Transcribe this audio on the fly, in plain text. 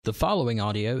The following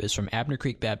audio is from Abner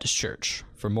Creek Baptist Church.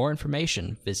 For more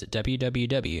information, visit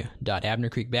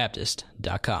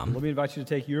www.abnercreekbaptist.com. Let me invite you to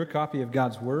take your copy of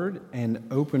God's Word and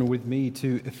open with me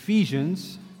to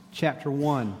Ephesians chapter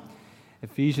 1.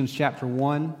 Ephesians chapter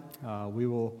 1, we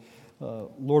will,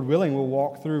 Lord willing, we'll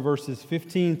walk through verses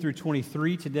 15 through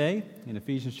 23 today in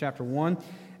Ephesians chapter 1. As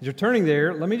you're turning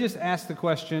there, let me just ask the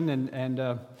question,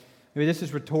 and maybe this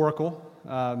is rhetorical,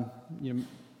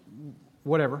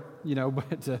 whatever,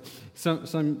 but some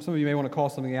of you may want to call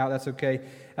something out. That's okay.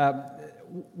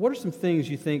 What are some things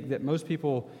you think that most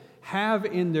people have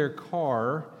in their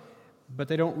car, but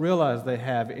they don't realize they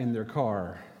have in their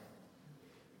car?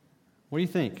 What do you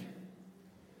think?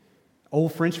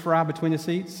 Old French fry between the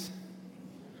seats?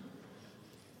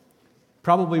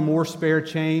 Probably more spare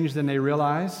change than they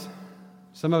realize.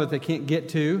 Some of it they can't get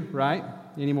to, right,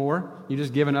 anymore. You've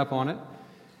just given up on it.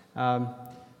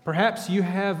 Perhaps you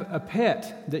have a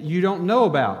pet that you don't know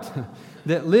about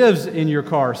that lives in your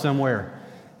car somewhere.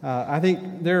 I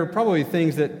think there are probably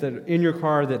things that are in your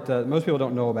car that most people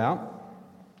don't know about.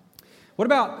 What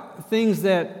about things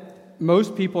that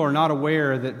most people are not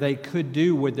aware that they could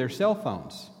do with their cell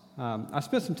phones? I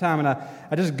spent some time, and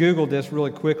I just Googled this really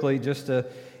quickly just to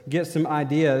get some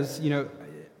ideas.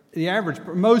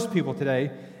 Most people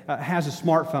today has a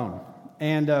smartphone.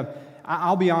 And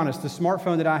I'll be honest, the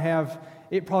smartphone that I have,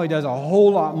 it probably does a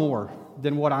whole lot more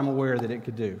than what I'm aware that it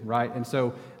could do, right? And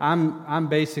so I'm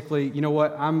basically,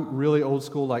 I'm really old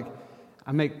school. Like,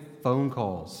 I make phone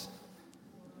calls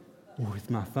with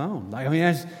my phone.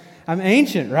 I'm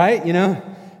ancient, right?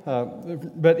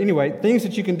 But anyway, things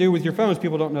that you can do with your phones,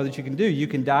 people don't know that you can do. You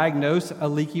can diagnose a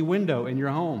leaky window in your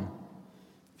home.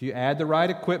 If you add the right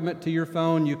equipment to your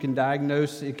phone, you can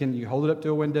diagnose, you hold it up to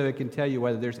a window, it can tell you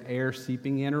whether there's air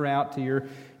seeping in or out to your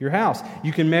house.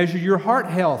 You can measure your heart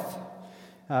health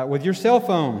with your cell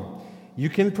phone. You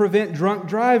can prevent drunk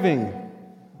driving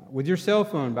with your cell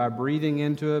phone by breathing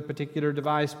into a particular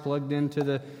device plugged into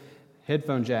the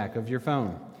headphone jack of your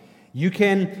phone. You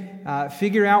can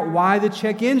figure out why the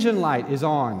check engine light is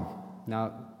on.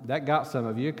 Now, that got some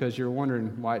of you because you're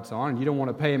wondering why it's on and you don't want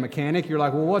to pay a mechanic. You're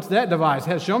like, well, what's that device?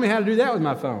 Show me how to do that with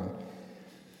my phone.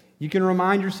 You can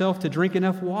remind yourself to drink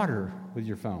enough water with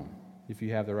your phone if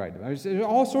you have the right device. There's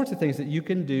all sorts of things that you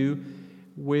can do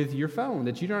with your phone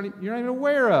that you're not even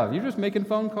aware of. You're just making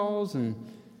phone calls and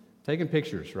taking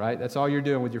pictures, right? That's all you're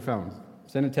doing with your phone.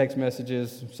 Sending text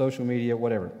messages, social media,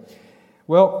 whatever.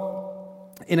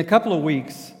 Well, in a couple of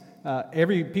weeks,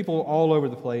 people all over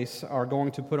the place are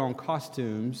going to put on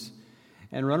costumes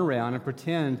and run around and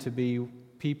pretend to be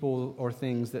people or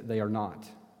things that they are not.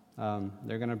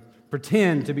 They're going to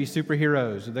pretend to be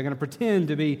superheroes. They're going to pretend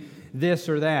to be this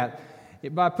or that.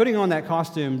 By putting on that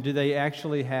costume, do they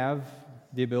actually have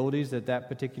the abilities that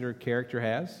particular character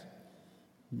has?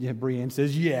 Yeah, Brienne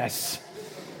says yes.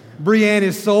 Brienne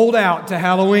is sold out to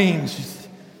Halloween.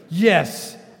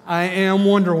 Yes. I am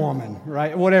Wonder Woman,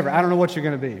 right? Whatever. I don't know what you're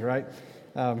going to be, right?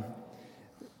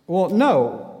 Well,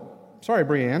 no. Sorry,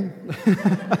 Brienne.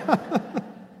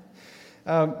 People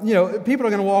are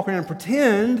going to walk around and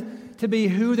pretend to be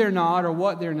who they're not or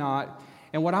what they're not.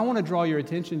 And what I want to draw your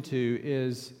attention to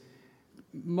is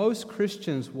most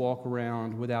Christians walk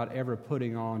around without ever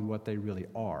putting on what they really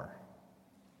are.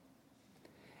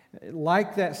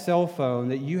 Like that cell phone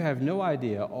that you have no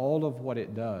idea all of what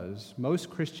it does, most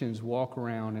Christians walk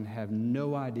around and have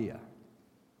no idea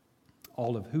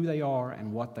all of who they are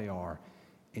and what they are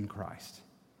in Christ.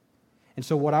 And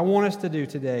so what I want us to do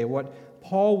today, what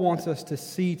Paul wants us to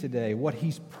see today, what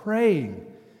he's praying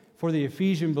for the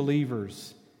Ephesian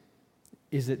believers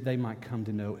is that they might come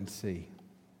to know and see.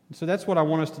 So that's what I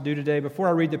want us to do today. Before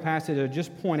I read the passage, I'll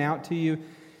just point out to you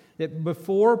that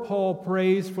before Paul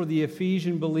prays for the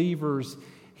Ephesian believers,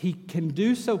 he can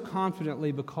do so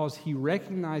confidently because he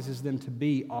recognizes them to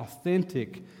be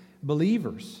authentic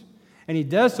believers. And he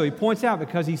does so. He points out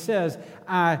because he says,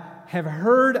 I have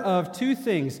heard of two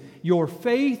things, your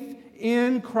faith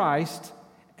in Christ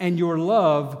and your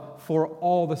love for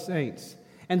all the saints.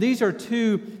 And these are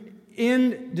two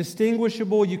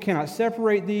indistinguishable, you cannot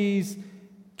separate these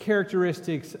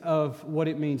characteristics of what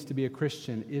it means to be a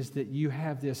Christian, is that you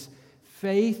have this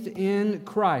faith in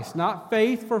Christ, not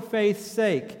faith for faith's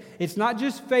sake. It's not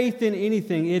just faith in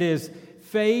anything. It is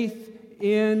faith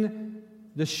in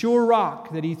the sure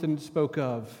rock that Ethan spoke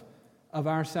of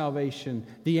our salvation,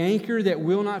 the anchor that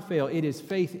will not fail. It is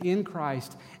faith in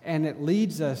Christ, and it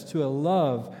leads us to a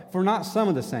love for not some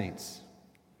of the saints,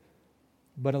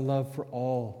 but a love for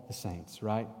all the saints,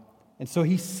 right? And so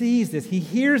he sees this, he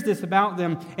hears this about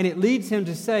them, and it leads him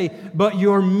to say, but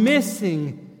you're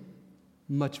missing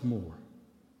much more.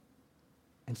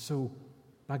 And so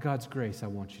By God's grace, I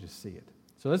want you to see it.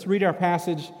 So let's read our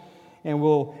passage, and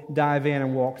we'll dive in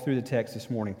and walk through the text this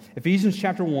morning. Ephesians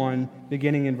chapter 1,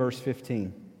 beginning in verse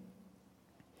 15.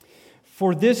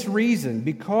 For this reason,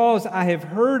 because I have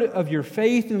heard of your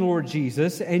faith in the Lord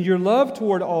Jesus and your love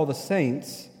toward all the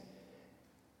saints,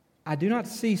 I do not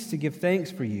cease to give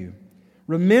thanks for you,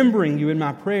 remembering you in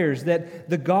my prayers, that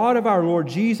the God of our Lord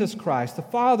Jesus Christ, the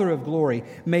Father of glory,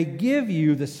 may give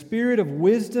you the spirit of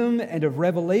wisdom and of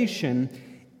revelation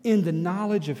in the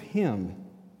knowledge of Him,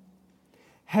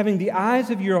 having the eyes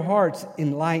of your hearts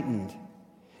enlightened,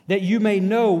 that you may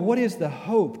know what is the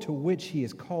hope to which He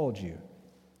has called you.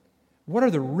 What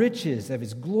are the riches of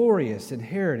His glorious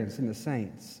inheritance in the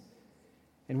saints?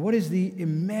 And what is the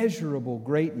immeasurable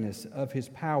greatness of His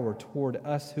power toward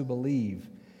us who believe,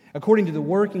 according to the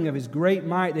working of His great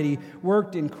might that He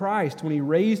worked in Christ when He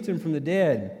raised Him from the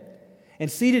dead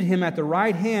and seated Him at the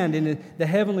right hand in the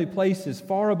heavenly places,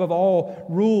 far above all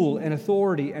rule and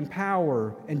authority and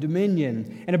power and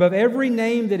dominion, and above every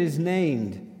name that is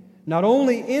named, not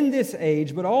only in this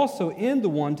age, but also in the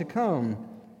one to come.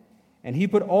 And He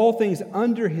put all things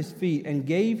under His feet and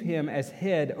gave Him as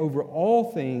head over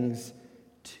all things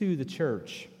to the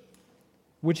church,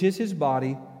 which is His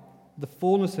body, the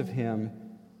fullness of Him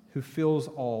who fills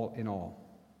all in all.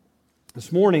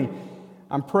 This morning,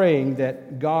 I'm praying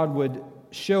that God would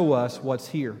show us what's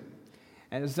here.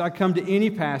 As I come to any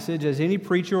passage, as any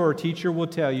preacher or teacher will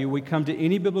tell you, we come to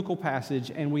any biblical passage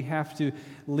and we have to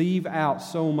leave out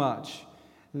so much.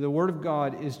 The Word of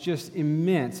God is just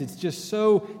immense. It's just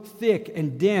so thick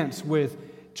and dense with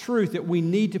truth that we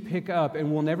need to pick up,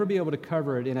 and we'll never be able to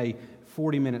cover it in a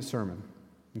 40-minute sermon.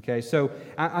 Okay, so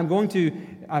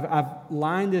I've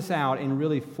lined this out in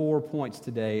really 4 points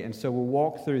today, and so we'll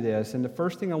walk through this. And the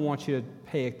first thing I want you to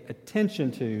pay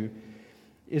attention to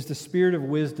is the spirit of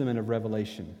wisdom and of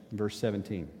revelation, verse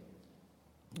 17.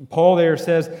 Paul there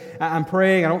says, I'm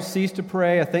praying, I don't cease to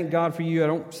pray, I thank God for you, I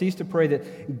don't cease to pray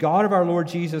that God of our Lord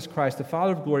Jesus Christ, the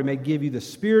Father of glory, may give you the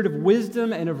spirit of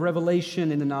wisdom and of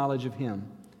revelation in the knowledge of Him.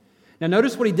 Now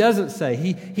notice what he doesn't say.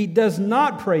 He does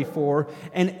not pray for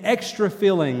an extra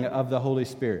filling of the Holy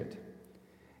Spirit.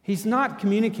 He's not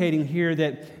communicating here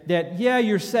that yeah,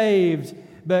 you're saved,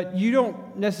 but you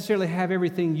don't necessarily have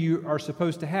everything you are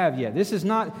supposed to have yet. This is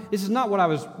not what I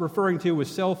was referring to with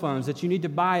cell phones, that you need to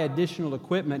buy additional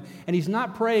equipment. And he's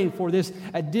not praying for this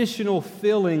additional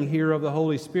filling here of the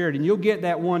Holy Spirit. And you'll get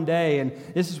that one day, and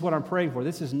this is what I'm praying for.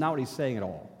 This is not what he's saying at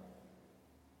all.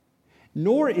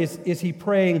 Nor is he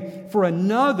praying for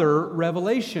another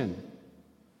revelation.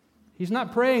 He's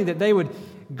not praying that they would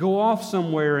go off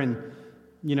somewhere and,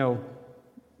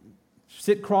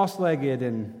 sit cross-legged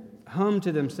and hum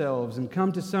to themselves and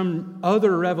come to some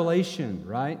other revelation,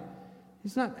 right?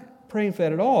 He's not praying for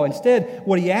that at all. Instead,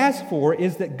 what he asks for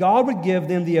is that God would give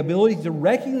them the ability to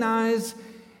recognize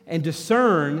and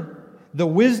discern the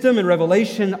wisdom and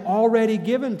revelation already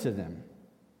given to them.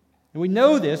 And we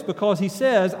know this because he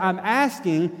says, I'm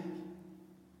asking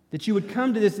that you would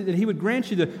come to this, that he would grant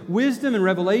you the wisdom and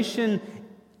revelation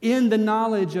in the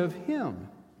knowledge of him.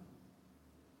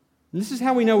 And this is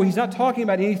how we know he's not talking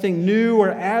about anything new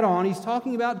or add-on. He's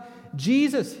talking about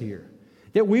Jesus here,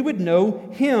 that we would know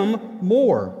him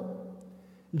more.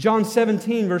 John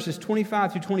 17, verses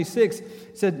 25 through 26,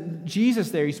 said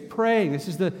Jesus there, he's praying. This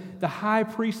is the high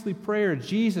priestly prayer,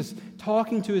 Jesus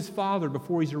talking to his Father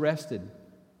before he's arrested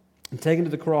and taken to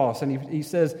the cross. And he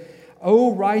says,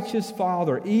 O righteous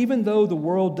Father, even though the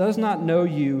world does not know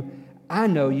you, I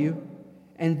know you,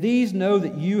 and these know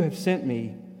that you have sent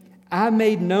me. I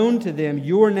made known to them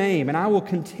your name, and I will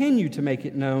continue to make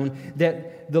it known,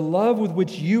 that the love with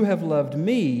which you have loved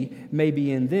me may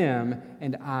be in them,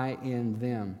 and I in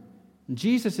them. And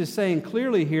Jesus is saying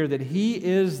clearly here that he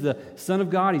is the Son of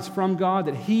God, he's from God,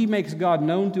 that he makes God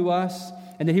known to us,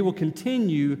 and that he will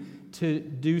continue to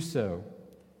do so.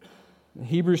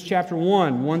 Hebrews chapter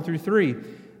 1 through 3.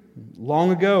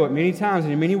 Long ago, at many times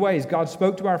and in many ways, God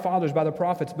spoke to our fathers by the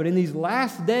prophets, but in these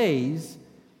last days,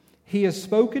 he has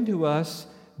spoken to us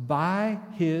by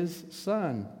his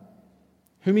Son,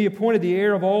 whom he appointed the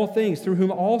heir of all things, through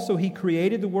whom also he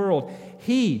created the world.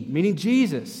 He, meaning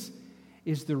Jesus,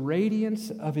 is the radiance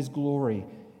of his glory.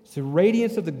 It's the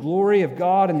radiance of the glory of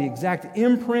God and the exact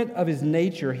imprint of his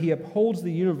nature. He upholds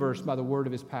the universe by the word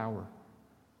of his power.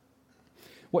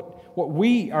 What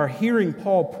we are hearing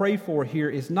Paul pray for here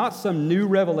is not some new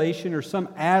revelation or some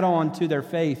add-on to their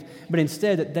faith, but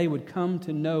instead that they would come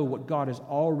to know what God has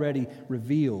already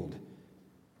revealed.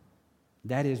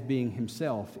 That is, being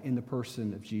himself in the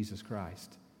person of Jesus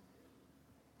Christ.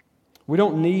 We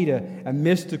don't need a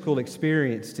mystical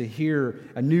experience to hear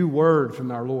a new word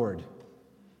from our Lord.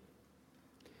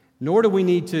 Nor do we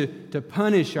need to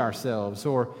punish ourselves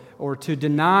or to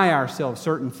deny ourselves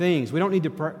certain things. We don't need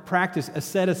to practice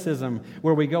asceticism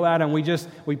where we go out and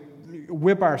we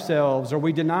whip ourselves or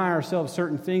we deny ourselves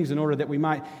certain things in order that we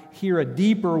might hear a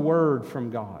deeper word from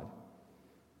God.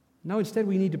 No, instead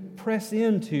we need to press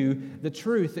into the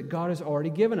truth that God has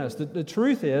already given us. The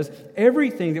truth is,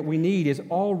 everything that we need is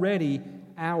already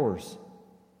ours.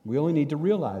 We only need to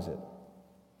realize it.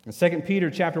 In 2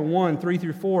 Peter chapter 1, 3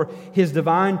 through 4, His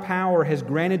divine power has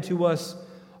granted to us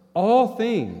all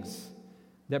things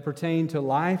that pertain to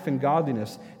life and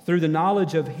godliness through the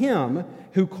knowledge of Him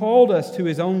who called us to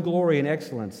His own glory and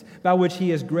excellence, by which He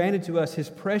has granted to us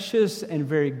His precious and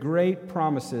very great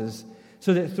promises,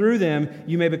 so that through them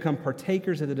you may become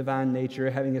partakers of the divine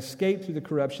nature, having escaped through the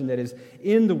corruption that is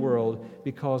in the world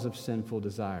because of sinful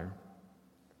desire.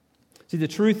 See, the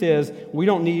truth is, we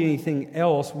don't need anything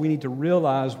else. We need to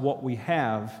realize what we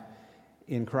have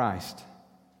in Christ.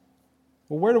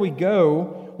 Well, where do we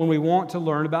go when we want to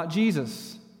learn about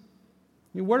Jesus?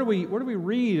 I mean, where do we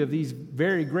read of these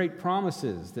very great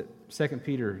promises that 2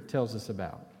 Peter tells us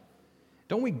about?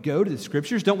 Don't we go to the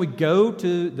Scriptures? Don't we go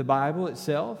to the Bible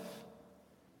itself?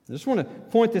 I just want to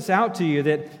point this out to you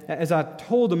that as I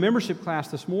told the membership class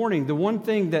this morning, the one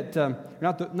thing that,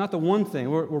 not the one thing,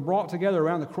 we're brought together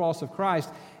around the cross of Christ,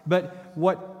 but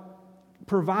what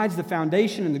provides the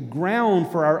foundation and the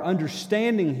ground for our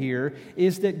understanding here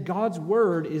is that God's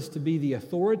Word is to be the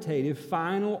authoritative,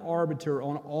 final arbiter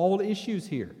on all issues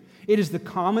here. It is the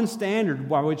common standard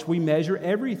by which we measure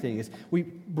everything as we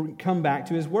come back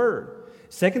to His Word.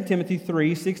 2 Timothy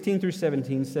 3, 16 through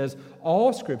 17 says,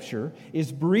 all Scripture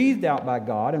is breathed out by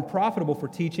God and profitable for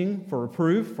teaching, for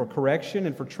reproof, for correction,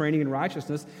 and for training in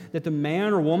righteousness, that the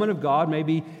man or woman of God may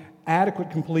be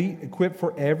adequate, complete, equipped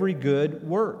for every good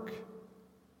work.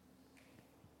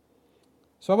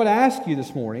 So I would ask you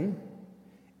this morning,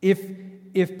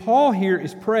 if Paul here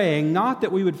is praying not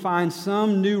that we would find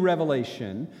some new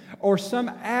revelation or some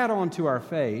add-on to our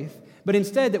faith, but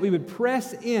instead that we would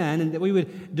press in and that we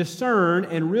would discern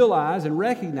and realize and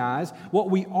recognize what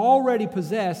we already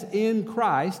possess in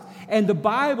Christ, and the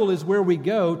Bible is where we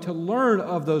go to learn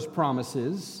of those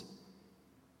promises.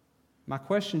 My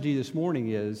question to you this morning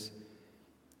is,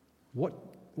 what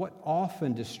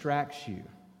often distracts you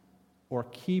or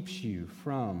keeps you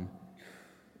from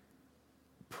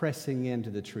pressing into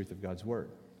the truth of God's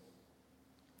Word?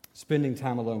 Spending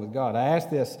time alone with God. I asked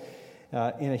this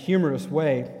in a humorous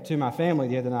way to my family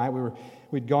the other night.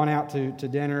 We'd gone out to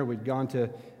dinner. We'd gone to,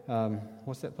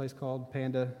 what's that place called?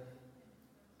 Panda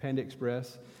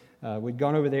Express. We'd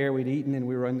gone over there, we'd eaten, and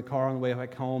we were in the car on the way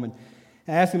back home. And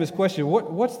I asked him this question,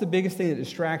 what's the biggest thing that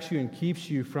distracts you and keeps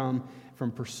you from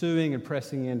pursuing and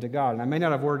pressing into God? And I may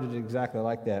not have worded it exactly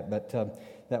like that, but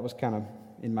that was kind of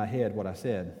in my head what I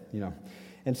said,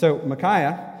 And so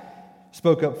Micaiah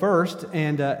spoke up first,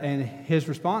 and his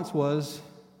response was,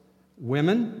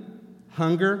 women,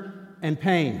 hunger, and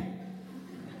pain.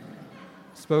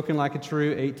 Spoken like a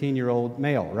true 18-year-old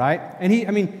male, right? And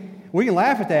we can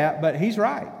laugh at that, but he's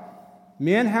right.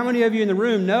 Men, how many of you in the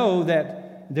room know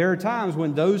that there are times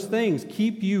when those things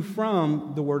keep you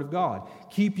from the Word of God,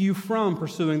 keep you from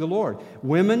pursuing the Lord?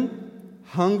 Women,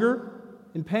 hunger,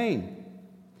 and pain.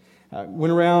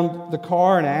 Went around the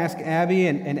car and asked Abby,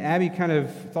 and Abby kind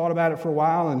of thought about it for a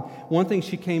while, and one thing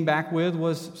she came back with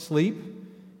was sleep.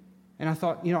 And I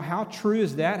thought, how true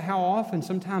is that? How often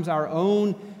sometimes our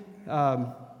own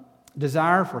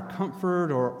desire for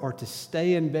comfort or to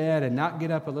stay in bed and not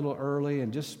get up a little early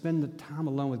and just spend the time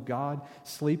alone with God,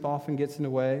 sleep often gets in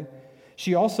the way.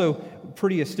 She also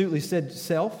pretty astutely said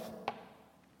self.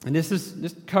 And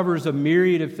this covers a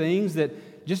myriad of things, that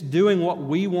just doing what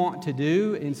we want to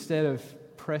do instead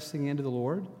of pressing into the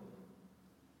Lord.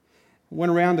 Went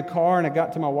around the car and I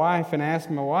got to my wife and asked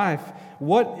my wife,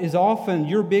 what is often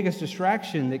your biggest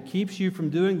distraction that keeps you from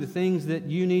doing the things that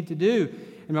you need to do?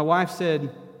 And my wife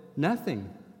said, nothing,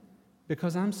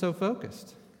 because I'm so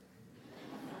focused.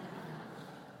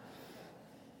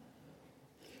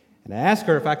 And I asked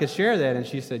her if I could share that, and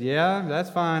she said, yeah, that's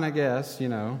fine, I guess,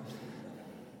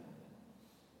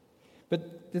 But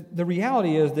the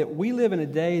reality is that we live in a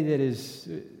day that is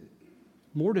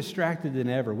more distracted than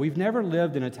ever. We've never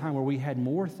lived in a time where we had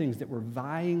more things that were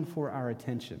vying for our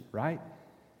attention, right?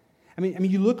 I mean,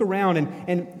 you look around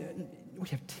and we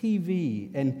have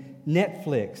TV and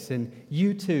Netflix and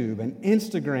YouTube and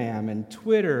Instagram and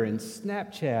Twitter and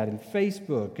Snapchat and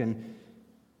Facebook and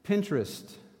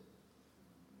Pinterest.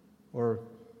 Or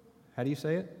how do you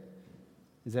say it?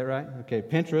 Is that right? Okay,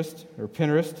 Pinterest or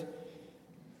Pinterest.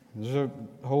 There's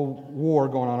a whole war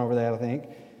going on over that, I think.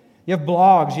 You have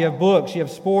blogs, you have books, you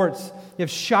have sports, you have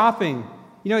shopping,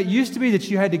 You know, it used to be that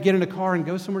you had to get in a car and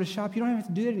go somewhere to shop. You don't have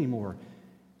to do that anymore.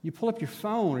 You pull up your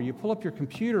phone or you pull up your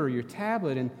computer or your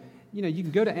tablet and, you know, you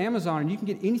can go to Amazon and you can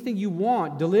get anything you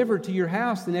want delivered to your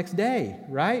house the next day,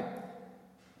 right?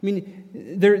 I mean,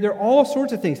 there are all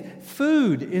sorts of things.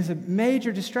 Food is a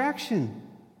major distraction.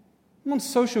 I'm on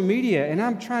social media and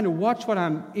I'm trying to watch what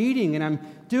I'm eating and I'm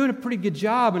doing a pretty good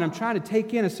job and I'm trying to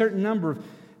take in a certain number of,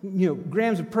 you know,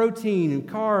 grams of protein and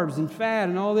carbs and fat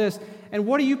and all this. And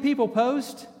what do you people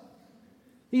post?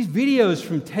 These videos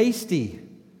from Tasty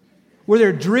where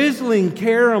they're drizzling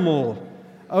caramel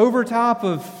over top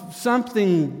of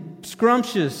something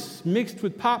scrumptious mixed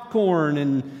with popcorn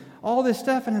and all this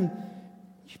stuff. And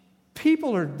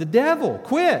people are the devil.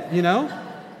 Quit, you know.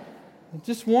 I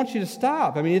just want you to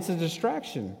stop. I mean, it's a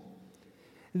distraction.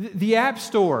 The App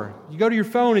Store. You go to your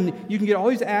phone and you can get all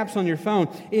these apps on your phone.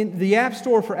 The App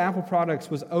Store for Apple products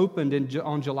was opened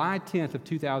on July 10th of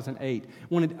 2008.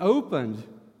 When it opened,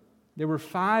 there were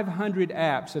 500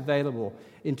 apps available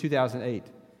in 2008.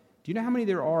 Do you know how many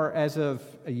there are as of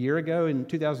a year ago in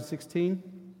 2016?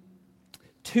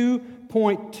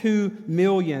 2.2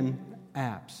 million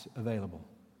apps available.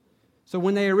 So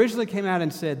when they originally came out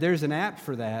and said there's an app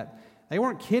for that, they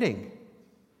weren't kidding.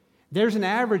 There's an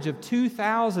average of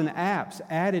 2,000 apps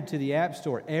added to the App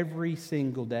Store every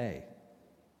single day.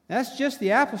 That's just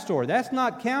the Apple Store. That's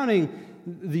not counting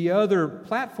the other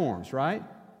platforms, right?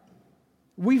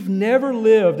 We've never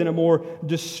lived in a more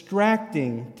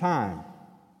distracting time.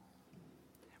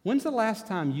 When's the last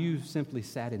time you simply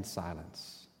sat in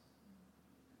silence?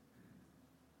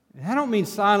 And I don't mean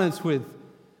silence with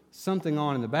something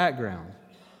on in the background.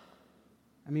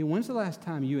 I mean, when's the last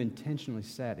time you intentionally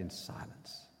sat in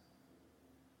silence?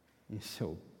 And you say,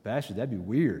 well, Pastor, that'd be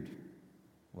weird.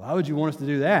 Why would you want us to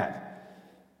do that?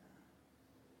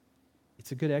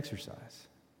 It's a good exercise.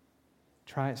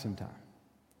 Try it sometime.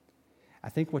 I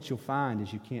think what you'll find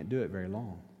is you can't do it very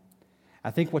long.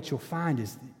 I think what you'll find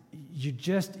is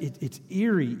it's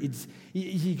eerie.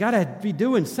 You got to be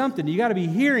doing something. You got to be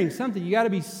hearing something. You got to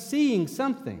be seeing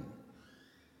something.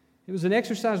 It was an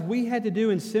exercise we had to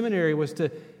do in seminary, was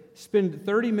to spend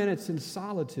 30 minutes in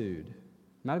solitude.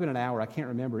 It might have been an hour, I can't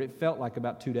remember. It felt like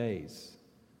about 2 days,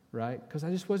 right? Because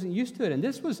I just wasn't used to it. And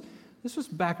this was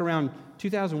back around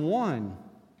 2001.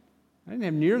 I didn't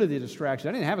have nearly the distraction.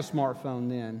 I didn't have a smartphone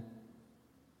then.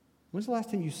 When's the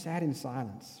last time you sat in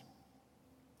silence?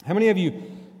 How many of you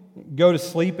go to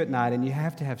sleep at night and you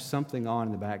have to have something on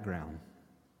in the background,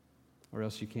 or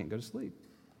else you can't go to sleep?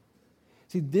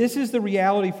 See, this is the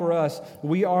reality for us.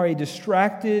 We are a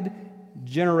distracted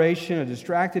generation, a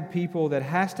distracted people that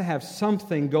has to have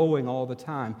something going all the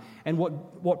time. And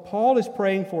what Paul is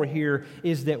praying for here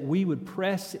is that we would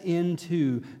press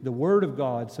into the Word of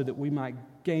God so that we might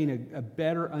gain a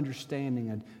better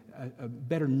understanding, a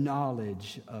better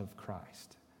knowledge of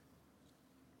Christ.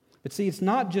 But see, it's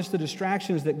not just the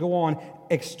distractions that go on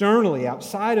externally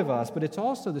outside of us, but it's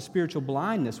also the spiritual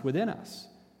blindness within us.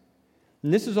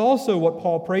 And this is also what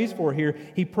Paul prays for here.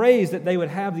 He prays that they would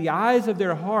have the eyes of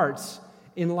their hearts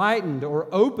enlightened or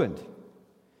opened.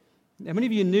 How many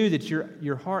of you knew that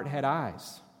your heart had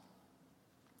eyes?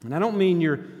 And I don't mean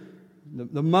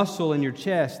the muscle in your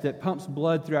chest that pumps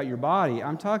blood throughout your body.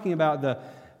 I'm talking about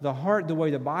the heart, the way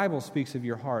the Bible speaks of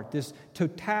your heart, this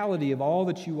totality of all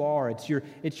that you are.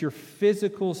 It's your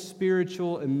physical,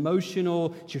 spiritual,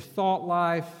 emotional, it's your thought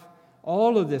life,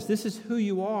 all of this. This is who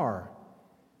you are.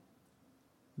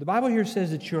 The Bible here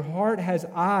says that your heart has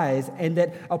eyes, and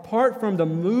that apart from the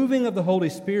moving of the Holy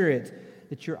Spirit,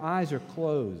 that your eyes are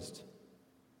closed.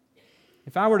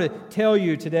 If I were to tell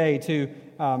you today to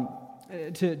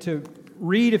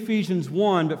read Ephesians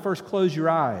 1, but first close your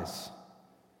eyes,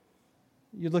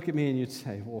 you'd look at me and you'd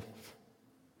say, well,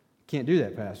 I can't do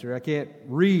that, Pastor. I can't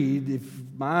read if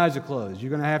my eyes are closed.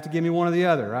 You're going to have to give me one or the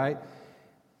other, right?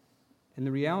 And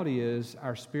the reality is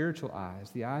our spiritual eyes,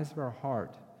 the eyes of our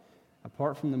heart,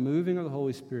 apart from the moving of the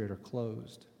Holy Spirit, are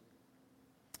closed.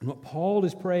 And what Paul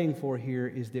is praying for here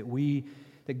is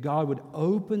that God would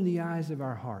open the eyes of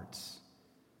our hearts,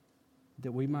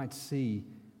 that we might see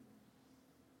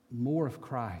more of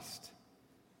Christ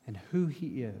and who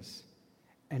He is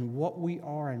and what we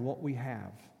are and what we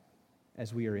have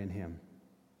as we are in Him.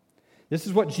 This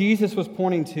is what Jesus was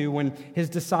pointing to when His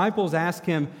disciples asked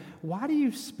Him, "Why do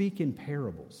you speak in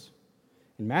parables?"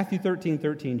 In Matthew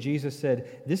 13:13, Jesus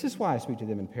said, "This is why I speak to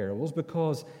them in parables,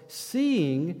 because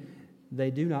seeing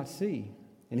they do not see,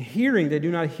 and hearing they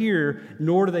do not hear,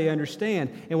 nor do they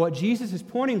understand." And what Jesus is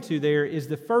pointing to there is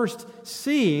the first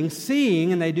seeing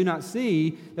and they do not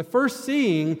see. The first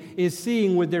seeing is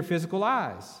seeing with their physical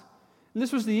eyes. And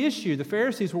this was the issue. The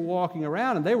Pharisees were walking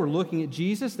around and they were looking at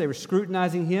Jesus. They were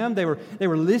scrutinizing him. They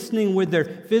were listening with their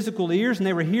physical ears, and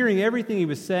they were hearing everything he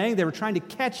was saying. They were trying to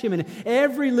catch him in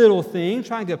every little thing,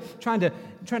 trying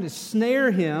to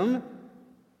snare him.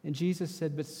 And Jesus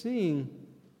said, "But seeing,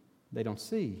 they don't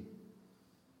see."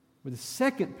 With the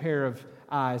second pair of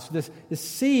eyes, this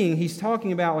seeing he's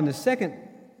talking about on the second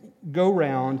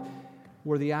go-round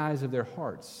were the eyes of their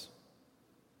hearts.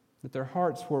 That their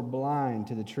hearts were blind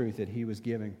to the truth that he was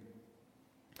giving.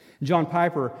 John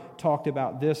Piper talked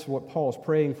about this, what Paul's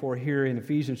praying for here in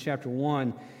Ephesians chapter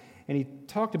 1. And he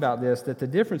talked about this, that the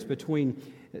difference between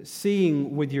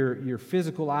seeing with your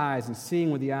physical eyes and seeing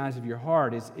with the eyes of your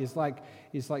heart is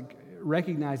like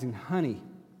recognizing honey.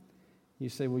 You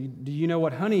say, "Well, do you know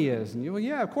what honey is?" And you, "Well,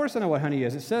 yeah, of course I know what honey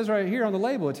is. It says right here on the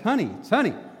label, it's honey. It's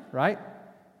honey," right?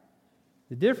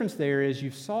 The difference there is you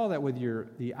saw that with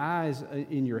the eyes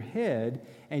in your head,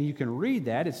 and you can read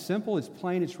that. It's simple, it's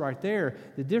plain, it's right there.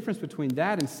 The difference between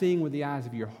that and seeing with the eyes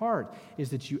of your heart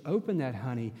is that you open that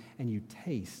honey and you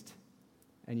taste,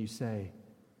 and you say,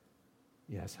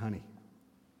 "Yes, honey.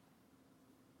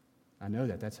 I know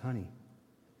that's honey."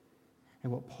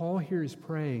 And what Paul here is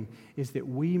praying is that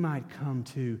we might come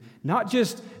to not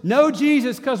just know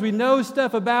Jesus because we know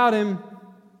stuff about him.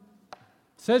 It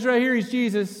says right here he's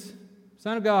Jesus,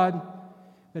 Son of God.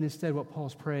 But instead what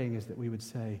Paul's praying is that we would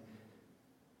say,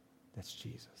 "That's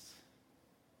Jesus.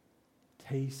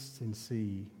 Taste and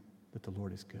see that the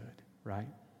Lord is good," right?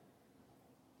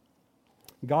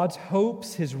 God's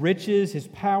hopes, his riches, his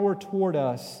power toward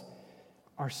us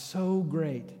are so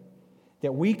great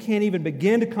that we can't even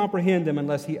begin to comprehend them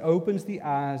unless he opens the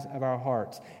eyes of our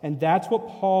hearts. And that's what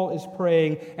Paul is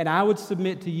praying. And I would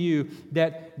submit to you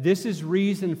that this is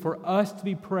reason for us to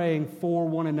be praying for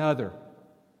one another.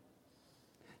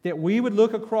 That we would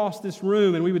look across this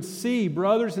room and we would see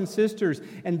brothers and sisters,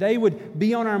 and they would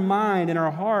be on our mind and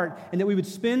our heart, and that we would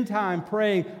spend time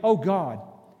praying, "Oh God,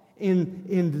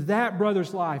 in that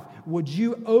brother's life, would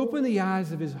you open the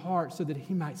eyes of his heart so that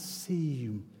he might see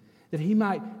you, that he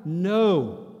might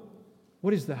know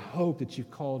what is the hope that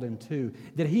you've called him to,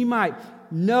 that he might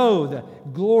know the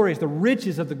glories, the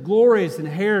riches of the glorious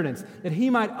inheritance, that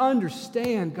he might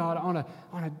understand, God,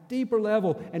 on a deeper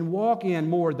level and walk in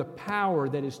more the power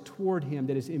that is toward him,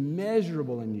 that is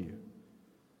immeasurable in you."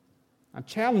 I'm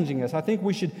challenging us. I think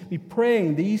we should be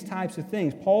praying these types of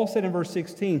things. Paul said in verse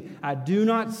 16, "I do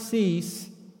not cease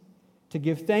to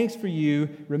give thanks for you,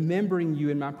 remembering you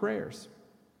in my prayers."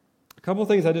 A couple of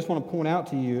things I just want to point out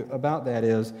to you about that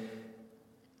is,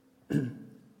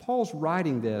 Paul's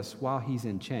writing this while he's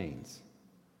in chains.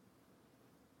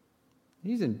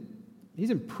 He's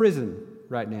in prison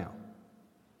right now.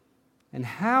 And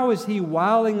how is he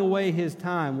whiling away his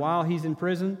time while he's in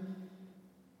prison?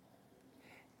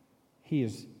 He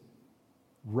is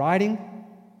writing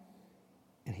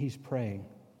and he's praying.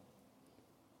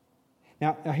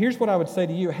 Now here's what I would say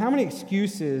to you. How many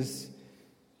excuses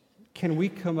can we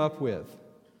come up with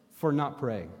for not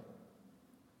praying?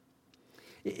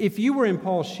 If you were in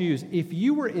Paul's shoes, if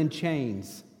you were in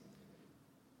chains,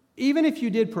 even if you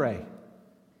did pray,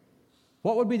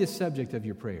 what would be the subject of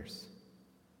your prayers?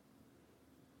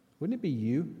 Wouldn't it be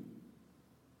you?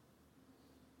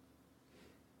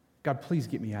 God, please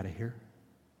get me out of here.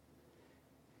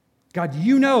 God,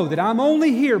 you know that I'm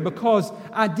only here because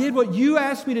I did what you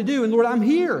asked me to do, and Lord, I'm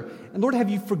here. And Lord, have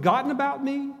you forgotten about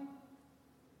me?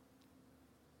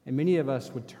 And many of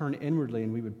us would turn inwardly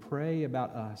and we would pray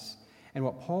about us. And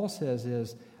what Paul says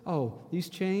is, "Oh, these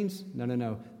chains?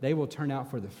 No. They will turn out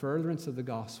for the furtherance of the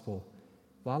gospel.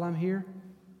 While I'm here,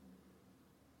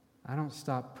 I don't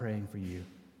stop praying for you.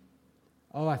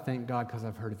 Oh, I thank God because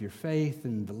I've heard of your faith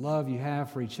and the love you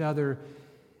have for each other.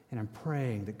 And I'm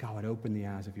praying that God would open the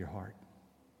eyes of your heart."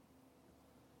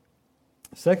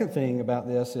 The second thing about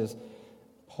this is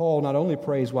Paul not only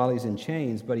prays while he's in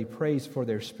chains, but he prays for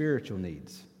their spiritual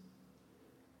needs.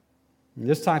 And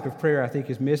this type of prayer, I think,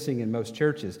 is missing in most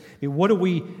churches. I mean, what do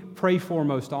we pray for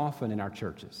most often in our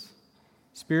churches?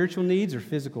 Spiritual needs or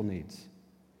physical needs?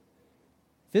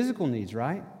 Physical needs,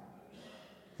 right?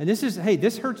 And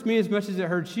this hurts me as much as it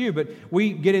hurts you, but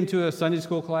we get into a Sunday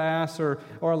school class or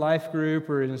a life group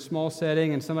or in a small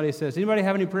setting, and somebody says, "Anybody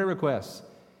have any prayer requests?"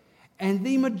 And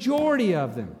the majority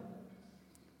of them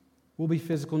will be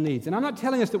physical needs. And I'm not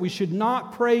telling us that we should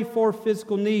not pray for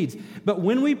physical needs, but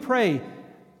when we pray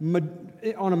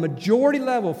on a majority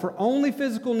level for only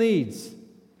physical needs,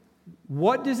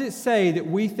 what does it say that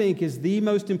we think is the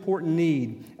most important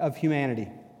need of humanity?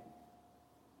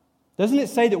 Doesn't it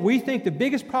say that we think the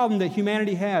biggest problem that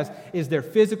humanity has is their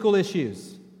physical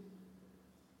issues?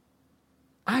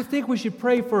 I think we should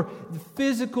pray for the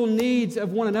physical needs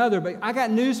of one another, but I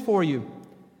got news for you.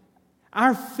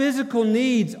 Our physical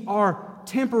needs are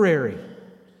temporary.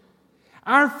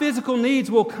 Our physical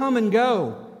needs will come and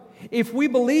go. If we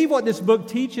believe what this book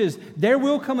teaches, there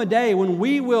will come a day when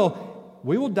we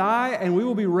will die and we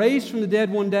will be raised from the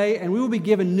dead one day, and we will be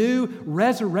given new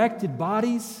resurrected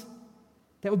bodies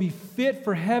that will be fit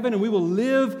for heaven, and we will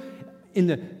live in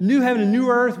the new heaven and new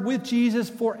earth with Jesus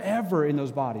forever in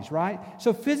those bodies, right?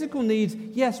 So physical needs,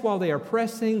 yes, while they are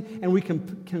pressing and we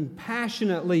can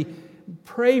compassionately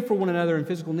pray for one another in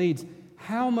physical needs,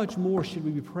 how much more should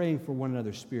we be praying for one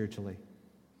another spiritually?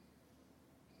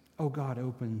 Oh God,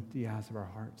 open the eyes of our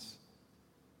hearts.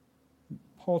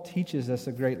 Paul teaches us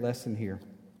a great lesson here.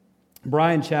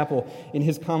 Brian Chappell, in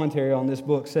his commentary on this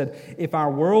book, said, "If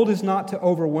our world is not to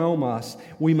overwhelm us,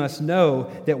 we must know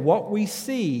that what we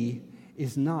see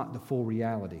is not the full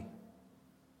reality."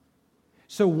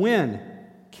 So when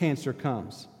cancer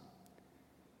comes,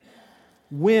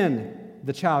 when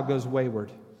the child goes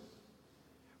wayward,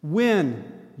 when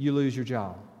you lose your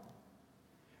job,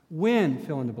 when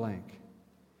fill in the blank,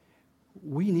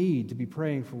 we need to be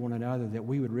praying for one another, that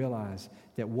we would realize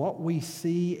that what we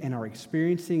see and are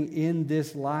experiencing in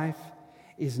this life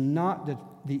is not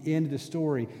the end of the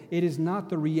story. It is not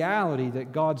the reality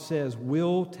that God says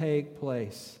will take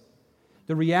place.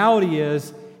 The reality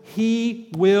is He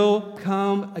will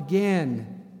come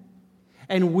again,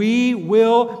 and we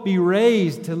will be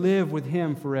raised to live with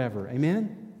Him forever.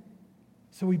 Amen?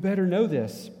 So we better know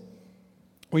this.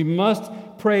 We must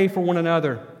pray for one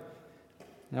another.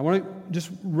 Now, I want to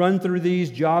just run through these,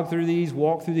 jog through these,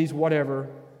 walk through these, whatever.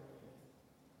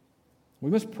 We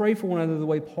must pray for one another the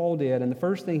way Paul did, and the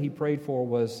first thing he prayed for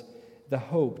was the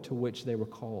hope to which they were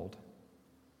called.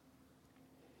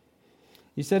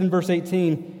 He said in verse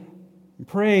 18,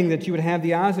 praying that you would have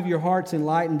the eyes of your hearts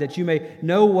enlightened, that you may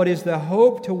know what is the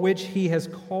hope to which He has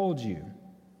called you.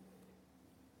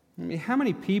 I mean, how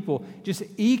many people just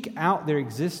eke out their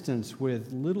existence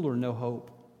with little or no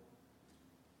hope?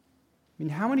 I mean,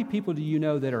 how many people do you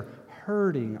know that are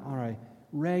hurting on a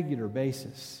regular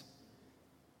basis,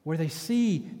 where they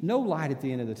see no light at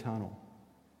the end of the tunnel?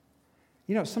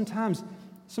 You know, sometimes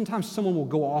someone will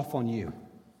go off on you.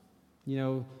 You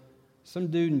know, some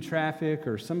dude in traffic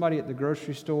or somebody at the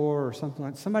grocery store or something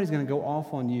like that, somebody's going to go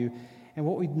off on you. And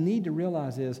what we need to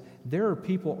realize is there are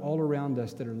people all around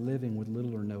us that are living with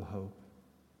little or no hope.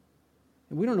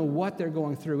 And we don't know what they're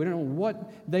going through. We don't know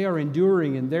what they are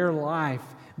enduring in their life,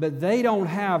 but they don't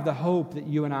have the hope that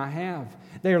you and I have.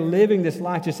 They are living this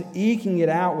life just eking it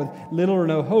out with little or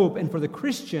no hope. And for the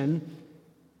Christian,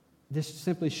 this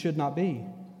simply should not be.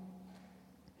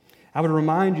 I would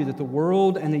remind you that the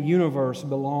world and the universe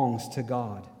belongs to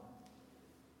God.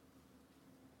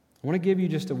 I want to give you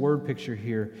just a word picture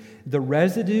here. The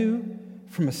residue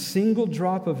from a single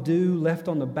drop of dew left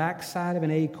on the backside of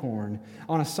an acorn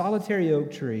on a solitary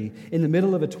oak tree in the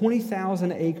middle of a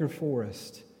 20,000-acre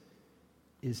forest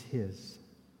is His.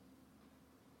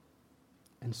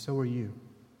 And so are you.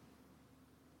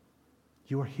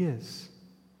 You are His.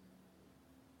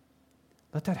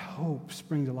 Let that hope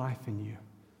spring to life in you.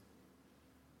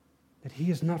 That He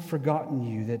has not forgotten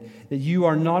you, that you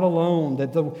are not alone,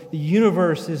 that the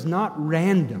universe is not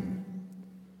random.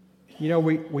 You know,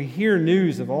 we hear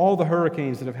news of all the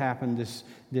hurricanes that have happened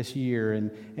this year,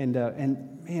 and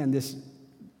man, this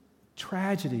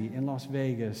tragedy in Las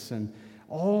Vegas, and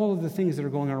all of the things that are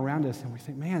going on around us, and we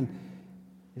think, man,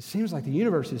 it seems like the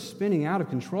universe is spinning out of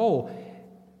control.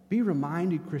 Be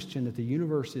reminded, Christian, that the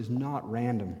universe is not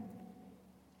random,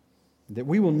 that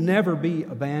we will never be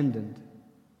abandoned,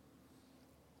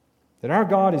 that our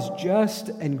God is just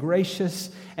and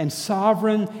gracious and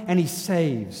sovereign, and He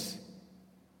saves.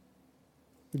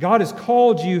 God has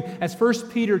called you, as 1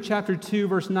 Peter chapter 2,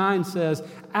 verse 9 says,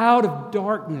 out of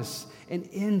darkness and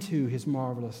into His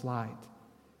marvelous light.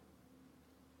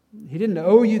 He didn't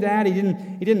owe you that. He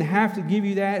didn't have to give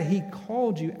you that. He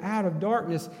called you out of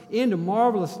darkness into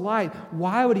marvelous light.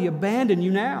 Why would He abandon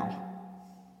you now?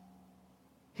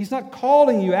 He's not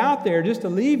calling you out there just to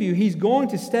leave you. He's going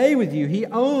to stay with you. He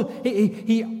owns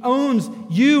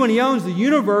you, and He owns the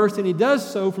universe, and He does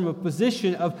so from a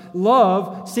position of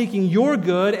love, seeking your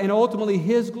good and ultimately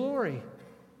His glory.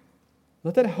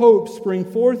 Let that hope spring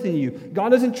forth in you. God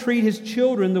doesn't treat His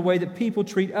children the way that people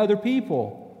treat other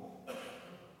people.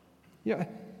 You know,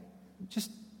 just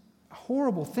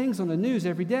horrible things on the news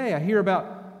every day. I hear about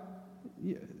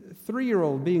a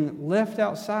 3-year-old being left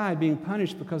outside, being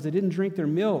punished because they didn't drink their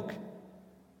milk.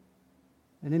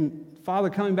 And then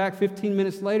father coming back 15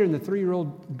 minutes later and the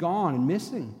 3-year-old gone and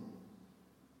missing.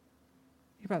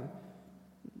 Hear about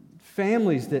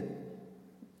families that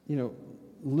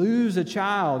lose a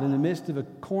child in the midst of a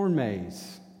corn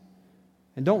maze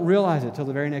and don't realize it till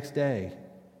the very next day.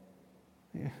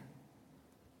 Yeah.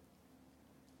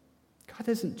 God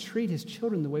doesn't treat His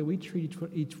children the way we treat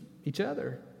each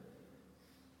other.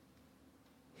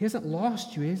 He hasn't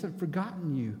lost you. He hasn't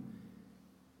forgotten you.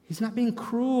 He's not being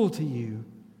cruel to you.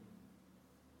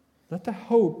 Let the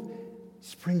hope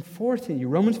spring forth in you.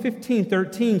 Romans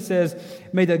 15:13 says,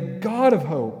 "May the God of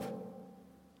hope,"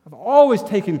 I've always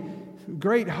taken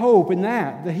great hope in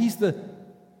that He's the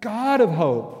God of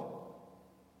hope.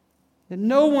 That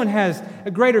no one has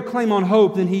a greater claim on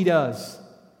hope than He does.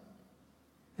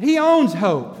 He owns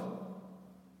hope.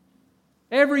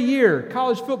 Every year,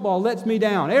 college football lets me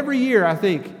down. Every year I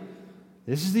think,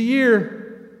 this is the year.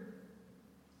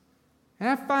 And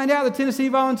I find out the Tennessee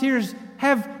Volunteers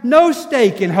have no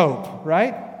stake in hope,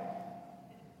 right?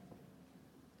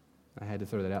 I had to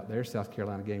throw that out there, South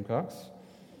Carolina Gamecocks.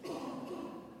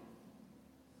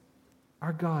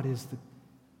 Our God is the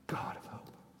God of hope.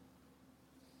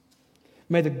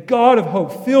 May the God of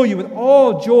hope fill you with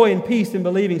all joy and peace in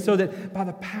believing, so that by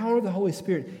the power of the Holy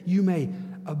Spirit you may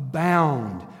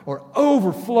abound or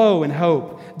overflow in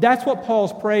hope. That's what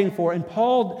Paul's praying for. And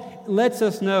Paul lets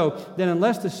us know that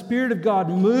unless the Spirit of God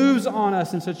moves on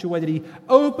us in such a way that He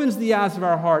opens the eyes of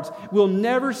our hearts, we'll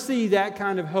never see that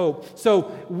kind of hope.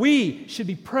 So we should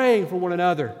be praying for one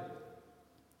another.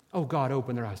 Oh God,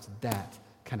 open their eyes to that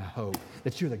kind of hope.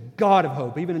 That you're the God of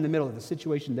hope, even in the middle of the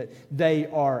situation that they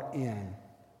are in.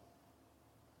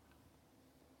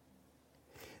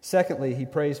 Secondly, he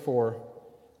prays for,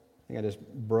 I think I just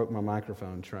broke my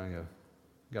microphone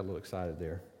got a little excited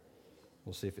there.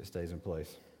 We'll see if it stays in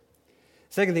place.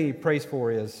 Second thing he prays for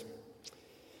is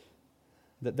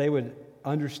that they would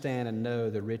understand and know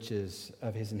the riches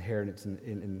of His inheritance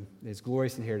in His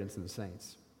glorious inheritance in the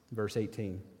saints. Verse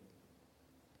 18.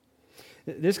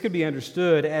 This could be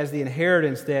understood as the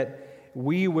inheritance that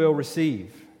we will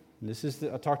receive. And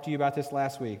I talked to you about this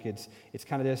last week. It's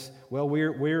kind of this, well,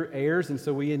 we're heirs, and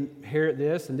so we inherit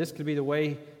this, and this could be the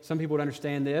way some people would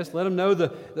understand this. Let them know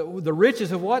the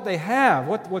riches of what they have,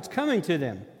 what's coming to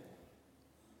them.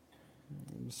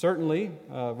 Certainly,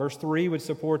 verse 3 would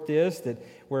support this, that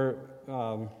where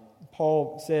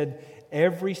Paul said,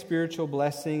 every spiritual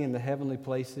blessing in the heavenly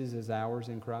places is ours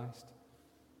in Christ.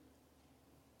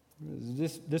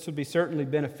 This would be certainly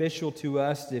beneficial to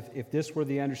us if this were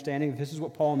the understanding, if this is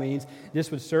what Paul means.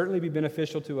 This would certainly be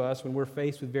beneficial to us when we're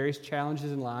faced with various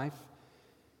challenges in life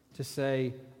to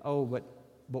say, oh, but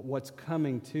what's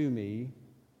coming to me?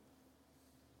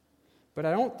 But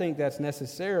I don't think that's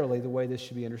necessarily the way this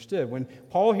should be understood. When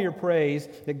Paul here prays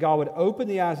that God would open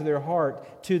the eyes of their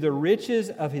heart to the riches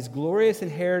of His glorious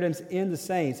inheritance in the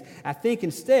saints, I think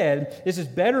instead this is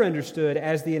better understood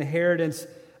as the inheritance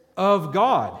of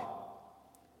God.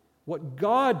 What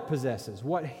God possesses,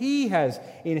 what He has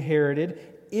inherited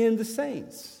in the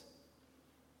saints.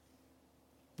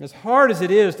 As hard as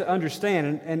it is to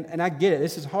understand, and I get it,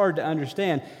 this is hard to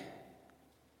understand,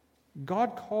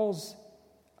 God calls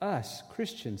us,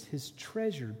 Christians, His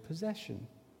treasured possession.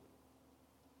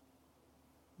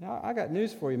 Now, I got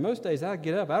news for you. Most days I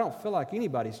get up, I don't feel like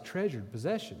anybody's treasured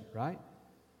possession, right?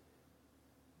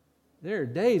 There are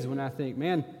days when I think,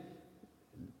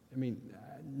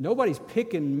 nobody's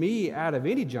picking me out of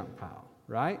any junk pile,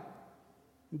 right?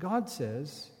 God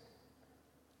says,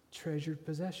 treasured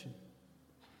possession.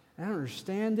 I don't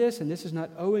understand this, and this is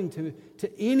not owing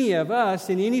to any of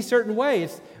us in any certain way.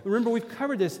 Remember, we've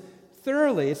covered this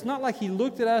thoroughly. It's not like He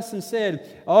looked at us and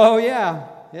said, oh, yeah,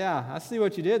 I see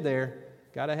what you did there.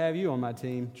 Got to have you on my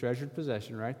team. Treasured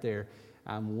possession right there.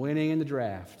 I'm winning in the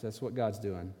draft. That's what God's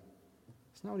doing.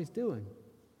 It's not what He's doing.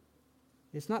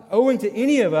 It's not owing to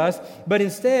any of us, but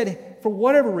instead, for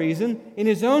whatever reason, in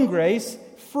His own grace,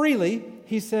 freely,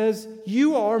 He says,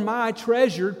 you are my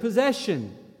treasured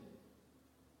possession.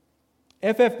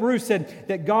 F.F. Bruce said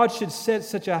that God should set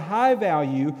such a high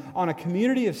value on a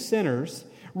community of sinners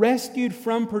rescued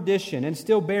from perdition and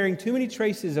still bearing too many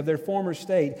traces of their former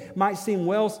state might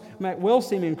well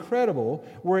seem incredible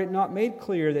were it not made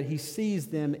clear that He sees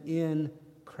them in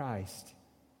Christ.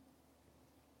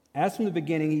 As from the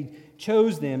beginning, He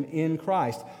chose them in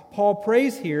Christ. Paul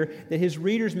prays here that his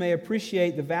readers may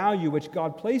appreciate the value which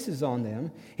God places on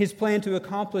them, His plan to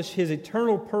accomplish His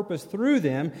eternal purpose through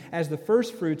them as the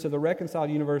first fruits of the reconciled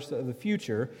universe of the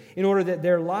future, in order that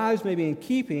their lives may be in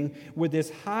keeping with this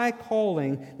high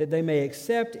calling, that they may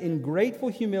accept in grateful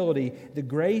humility the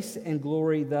grace and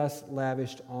glory thus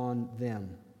lavished on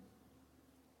them.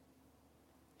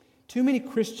 Too many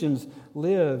Christians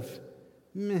live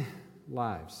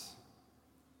lives,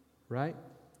 right?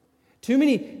 Too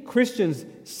many Christians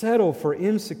settle for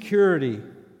insecurity.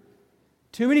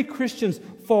 Too many Christians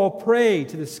fall prey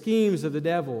to the schemes of the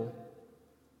devil.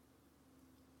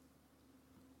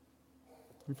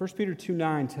 And 1 Peter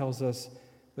 2:9 tells us,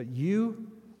 "But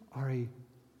you are a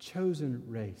chosen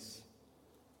race,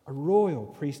 a royal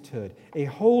priesthood, a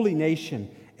holy nation,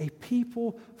 a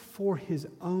people for His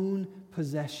own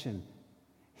possession,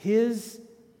 His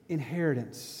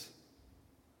inheritance,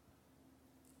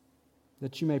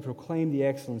 that you may proclaim the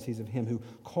excellencies of Him who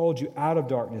called you out of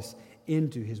darkness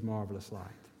into His marvelous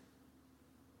light."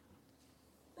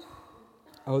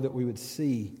 Oh, that we would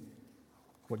see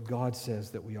what God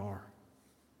says that we are.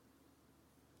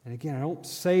 And again, I don't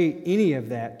say any of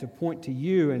that to point to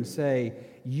you and say,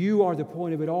 you are the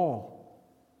point of it all.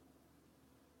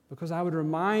 Because I would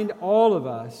remind all of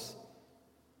us,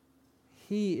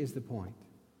 He is the point.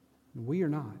 We are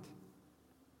not.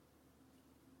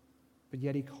 But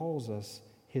yet He calls us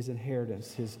His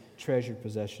inheritance, His treasured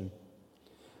possession.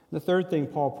 And the third thing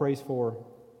Paul prays for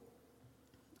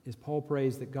is Paul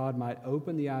prays that God might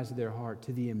open the eyes of their heart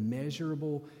to the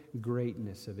immeasurable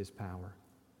greatness of His power.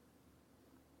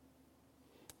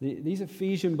 These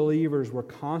Ephesian believers were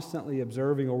constantly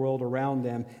observing a world around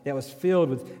them that was filled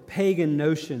with pagan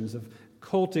notions of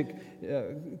cultic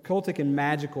and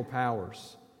magical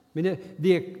powers. I mean,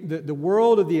 the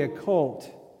world of the occult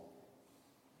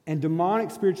and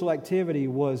demonic spiritual activity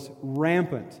was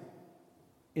rampant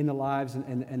in the lives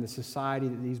and the society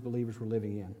that these believers were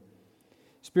living in.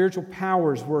 Spiritual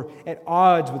powers were at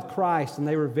odds with Christ, and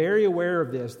they were very aware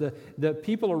of this. The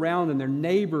people around them, their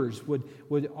neighbors,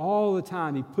 would all the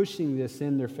time be pushing this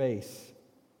in their face.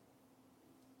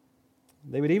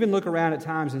 They would even look around at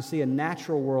times and see a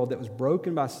natural world that was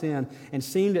broken by sin and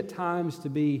seemed at times to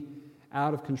be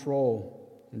out of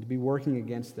control and to be working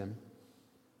against them.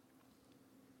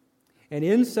 And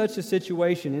in such a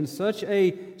situation, in such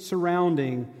a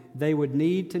surrounding, they would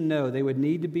need to know, they would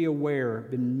need to be aware,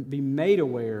 be made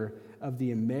aware of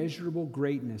the immeasurable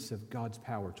greatness of God's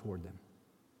power toward them.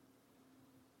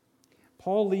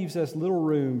 Paul leaves us little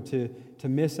room to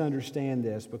misunderstand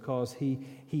this because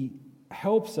he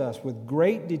helps us with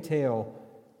great detail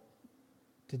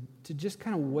to just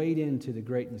kind of wade into the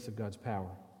greatness of God's power.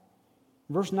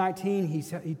 In verse 19,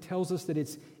 he tells us that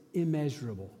it's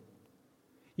immeasurable.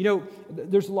 You know,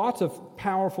 there's lots of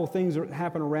powerful things that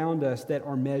happen around us that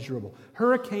are measurable.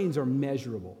 Hurricanes are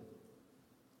measurable,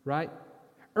 right?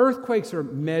 Earthquakes are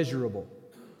measurable.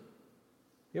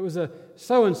 It was a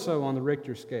so-and-so on the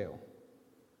Richter scale.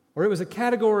 Or it was a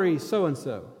category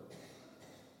so-and-so.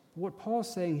 What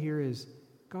Paul's saying here is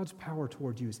God's power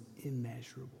toward you is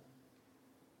immeasurable.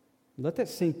 Let that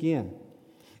sink in.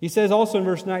 He says also in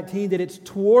verse 19 that it's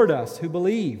toward us who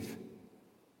believe.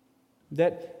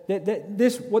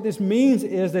 What this means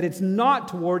is that it's not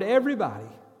toward everybody.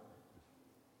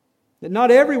 That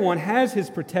not everyone has His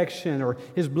protection or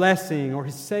His blessing or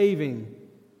His saving.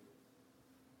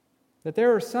 That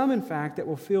there are some, in fact, that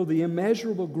will feel the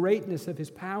immeasurable greatness of His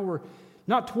power,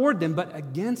 not toward them, but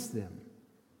against them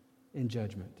in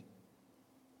judgment.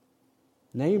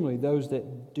 Namely, those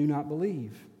that do not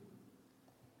believe.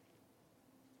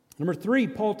 Number 3,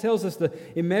 Paul tells us the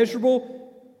immeasurable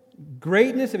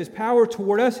greatness of His power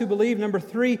toward us who believe. Number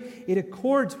 3, it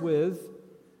accords with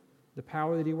the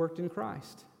power that He worked in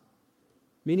Christ.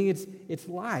 Meaning it's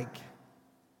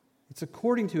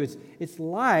according to, it's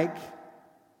like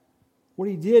what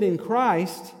He did in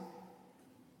Christ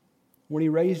when He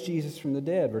raised Jesus from the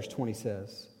dead, verse 20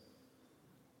 says.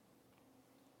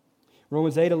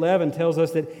 Romans 8:11 tells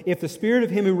us that if the Spirit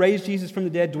of Him who raised Jesus from the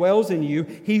dead dwells in you,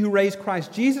 He who raised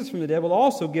Christ Jesus from the dead will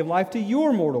also give life to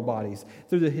your mortal bodies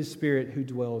through His Spirit who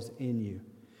dwells in you.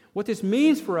 What this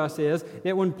means for us is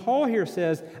that when Paul here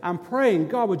says, I'm praying,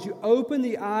 God, would you open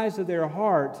the eyes of their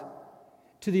heart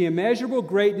to the immeasurable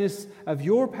greatness of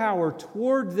your power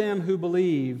toward them who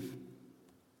believe,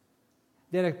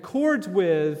 that accords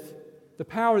with the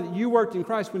power that you worked in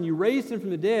Christ when you raised Him from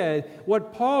the dead.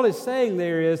 What Paul is saying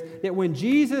there is that when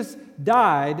Jesus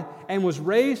died and was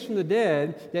raised from the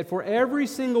dead, that for every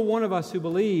single one of us who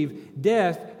believe,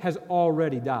 death has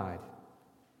already died.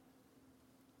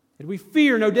 That we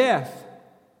fear no death.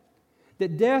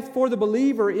 That death for the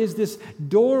believer is this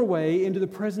doorway into the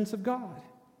presence of God.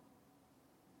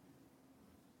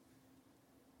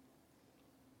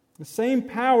 The same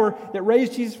power that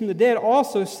raised Jesus from the dead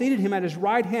also seated Him at His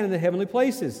right hand in the heavenly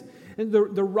places. And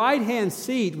the right hand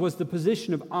seat was the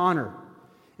position of honor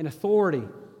and authority.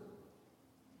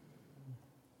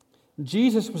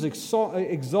 Jesus was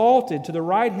exalted to the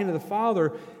right hand of the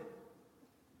Father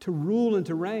to rule and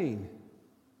to reign.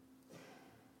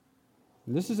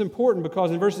 And this is important because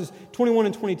in verses 21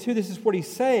 and 22, this is what he's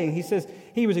saying. He says,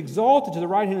 He was exalted to the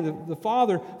right hand of the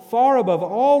Father, far above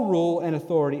all rule and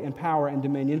authority and power and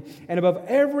dominion, and above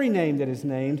every name that is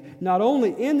named, not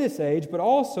only in this age, but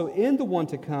also in the one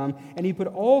to come. And He put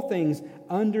all things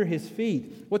under His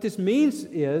feet. What this means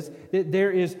is that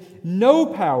there is no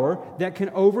power that can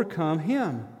overcome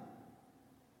Him.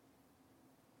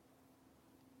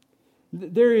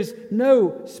 There is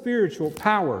no spiritual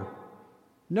power,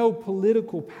 no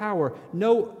political power,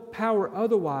 no power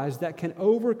otherwise that can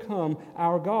overcome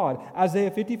our God. Isaiah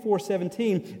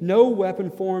 54:17, no weapon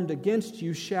formed against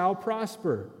you shall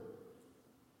prosper.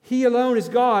 He alone is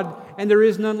God, and there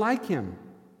is none like Him.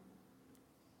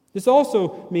 This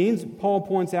also means, Paul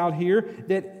points out here,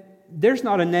 that there's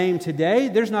not a name today,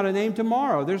 there's not a name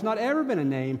tomorrow. There's not ever been a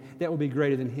name that will be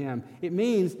greater than Him. It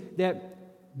means that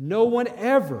no one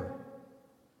ever,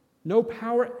 no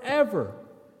power ever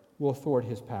will thwart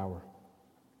His power.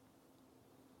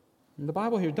 And the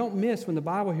Bible here, don't miss when the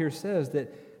Bible here says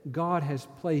that God has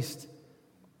placed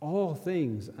all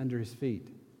things under His feet.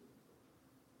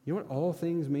 You know what all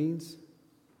things means?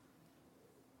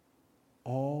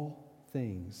 All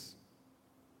things.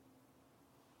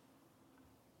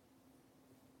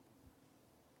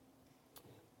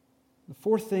 The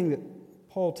fourth thing that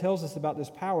Paul tells us about this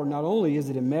power, not only is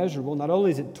it immeasurable, not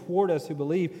only is it toward us who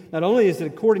believe, not only is it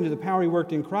according to the power He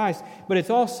worked in Christ, but it's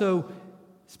also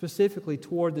specifically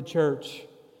toward the church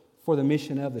for the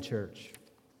mission of the church.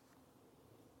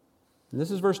 And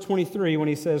this is verse 23 when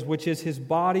he says, which is His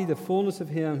body, the fullness of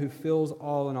Him who fills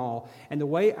all in all. And the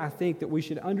way I think that we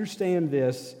should understand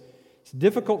this, it's a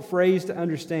difficult phrase to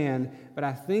understand, but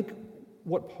I think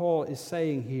what Paul is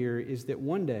saying here is that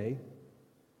one day,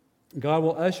 God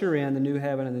will usher in the new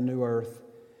heaven and the new earth.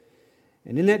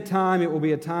 And in that time, it will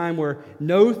be a time where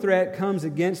no threat comes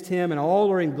against Him and all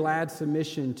are in glad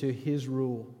submission to His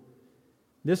rule.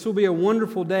 This will be a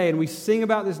wonderful day, and we sing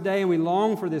about this day and we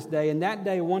long for this day, and that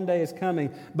day one day is coming.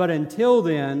 But until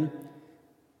then,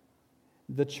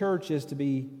 the church is to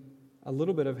be a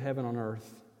little bit of heaven on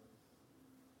earth.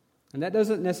 And that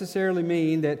doesn't necessarily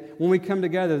mean that when we come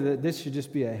together that this should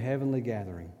just be a heavenly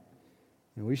gathering.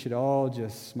 And we should all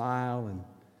just smile and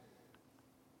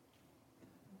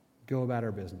go about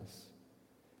our business.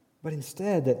 But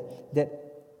instead,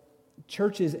 that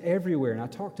churches everywhere, and I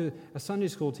talked to a Sunday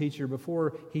school teacher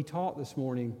before he taught this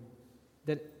morning,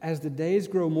 that as the days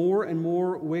grow more and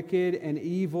more wicked and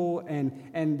evil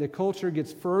and the culture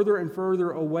gets further and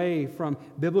further away from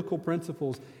biblical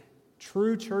principles,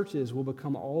 true churches will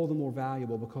become all the more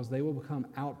valuable because they will become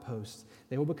outposts.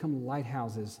 They will become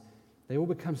lighthouses. They will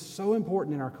become so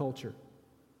important in our culture.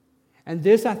 And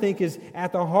this, I think, is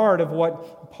at the heart of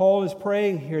what Paul is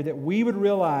praying here, that we would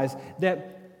realize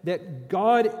that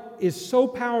God is so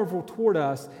powerful toward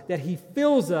us that He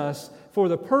fills us for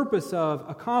the purpose of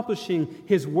accomplishing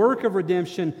His work of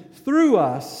redemption through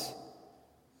us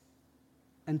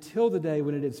until the day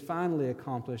when it is finally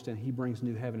accomplished and He brings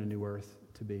new heaven and new earth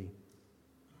to be.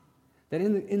 That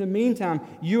in the meantime,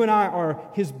 you and I are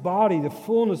His body, the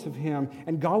fullness of Him,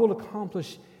 and God will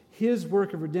accomplish His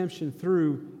work of redemption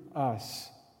through us.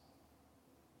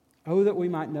 Oh, that we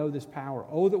might know this power.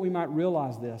 Oh, that we might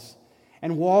realize this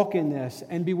and walk in this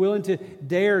and be willing to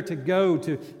dare to go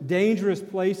to dangerous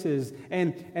places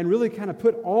and really kind of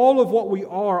put all of what we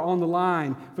are on the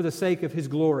line for the sake of His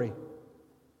glory.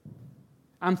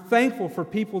 I'm thankful for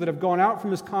people that have gone out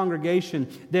from this congregation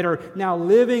that are now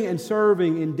living and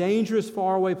serving in dangerous,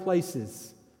 faraway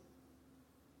places.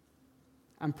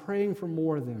 I'm praying for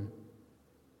more of them.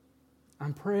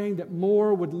 I'm praying that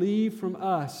more would leave from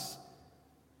us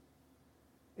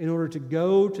in order to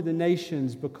go to the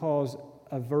nations because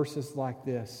of verses like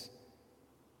this.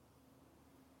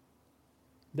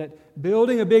 That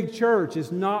building a big church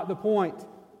is not the point.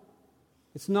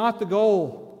 It's not the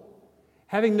goal.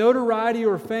 Having notoriety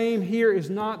or fame here is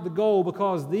not the goal,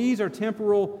 because these are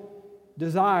temporal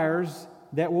desires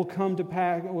that will come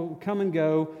and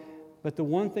go. But the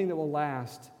one thing that will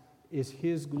last is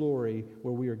His glory,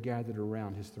 where we are gathered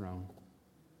around His throne.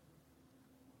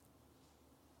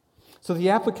 So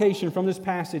the application from this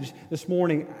passage this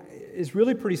morning is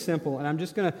really pretty simple, and I'm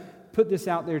just going to put this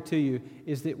out there to you,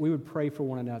 is that we would pray for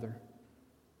one another.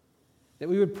 That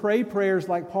we would pray prayers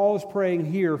like Paul is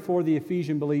praying here for the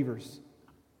Ephesian believers.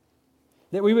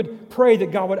 That we would pray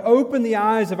that God would open the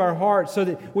eyes of our hearts so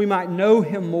that we might know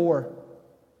Him more.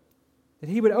 That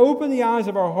He would open the eyes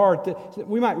of our heart that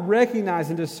we might recognize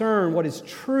and discern what is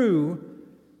true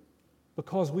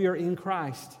because we are in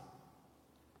Christ.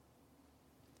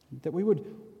 That we would,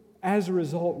 as a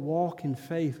result, walk in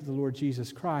faith with the Lord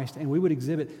Jesus Christ, and we would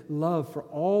exhibit love for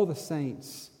all the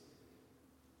saints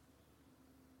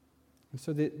And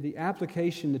so the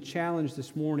application, the challenge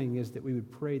this morning is that we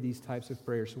would pray these types of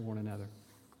prayers for one another.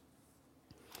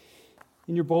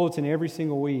 In your bulletin every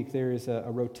single week, there is a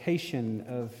rotation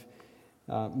of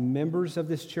members of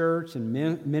this church and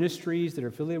ministries that are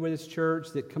affiliated with this church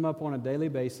that come up on a daily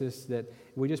basis. That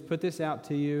we just put this out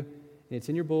to you, and it's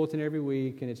in your bulletin every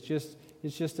week, and it's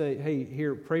just a, hey,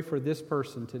 here, pray for this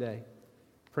person today.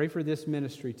 Pray for this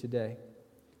ministry today.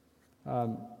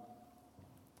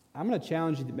 I'm going to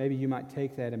challenge you that maybe you might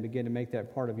take that and begin to make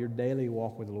that part of your daily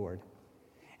walk with the Lord.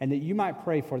 And that you might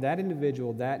pray for that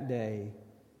individual that day,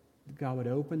 that God would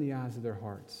open the eyes of their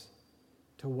hearts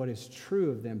to what is true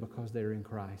of them because they're in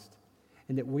Christ.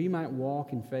 And that we might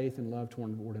walk in faith and love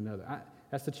toward one another.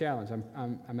 That's the challenge.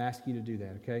 I'm asking you to do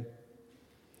that, okay?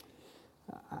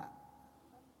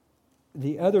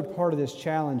 The other part of this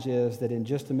challenge is that in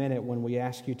just a minute when we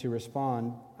ask you to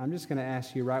respond, I'm just going to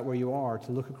ask you right where you are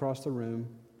to look across the room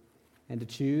and to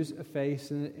choose a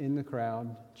face in the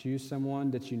crowd, choose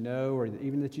someone that you know or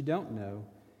even that you don't know,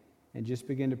 and just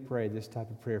begin to pray this type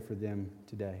of prayer for them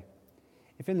today.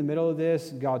 If in the middle of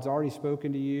this, God's already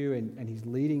spoken to you and He's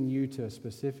leading you to a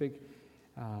specific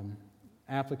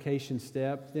application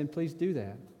step, then please do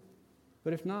that.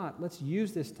 But if not, let's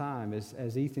use this time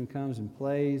as Ethan comes and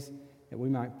plays, that we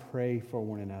might pray for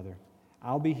one another.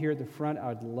 I'll be here at the front.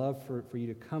 I'd love for you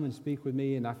to come and speak with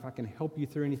me, and if I can help you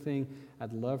through anything,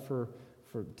 I'd love to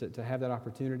have that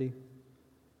opportunity.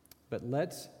 But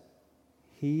let's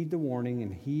heed the warning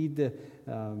and heed the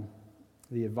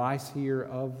advice here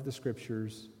of the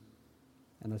Scriptures,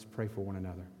 and let's pray for one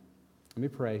another. Let me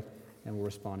pray, and we'll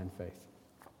respond in faith.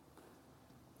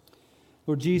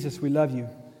 Lord Jesus, we love you.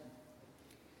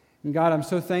 And God, I'm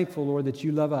so thankful, Lord, that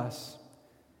you love us.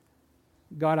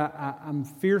 God, I'm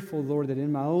fearful, Lord, that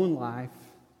in my own life,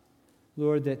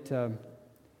 Lord, that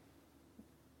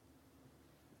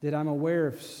I'm aware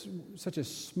of such a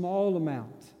small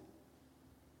amount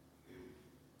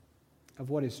of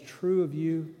what is true of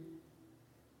you.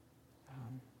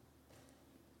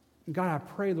 God, I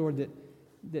pray, Lord,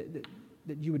 that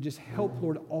you would just help,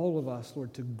 Lord, all of us,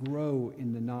 Lord, to grow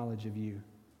in the knowledge of you.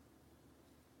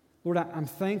 Lord, I'm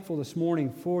thankful this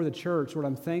morning for the church. Lord,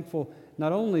 I'm thankful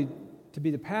not only to be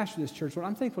the pastor of this church, Lord,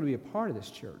 I'm thankful to be a part of this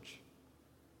church.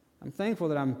 I'm thankful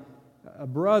that I'm a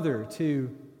brother to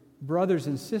brothers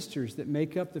and sisters that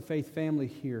make up the faith family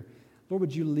here. Lord,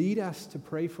 would you lead us to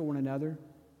pray for one another?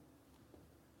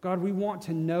 God, we want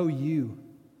to know you.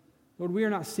 Lord, we are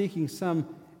not seeking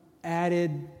some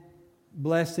added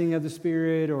blessing of the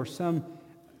Spirit or some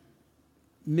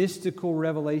mystical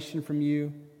revelation from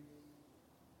you.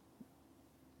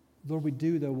 Lord, we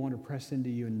do, though, want to press into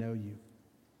you and know you.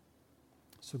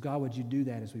 So, God, would you do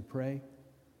that as we pray?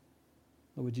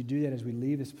 Lord, would you do that as we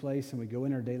leave this place and we go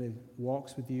in our daily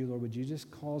walks with you? Lord, would you just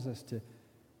cause us to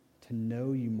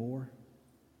know you more?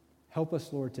 Help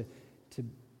us, Lord, to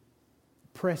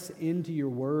press into your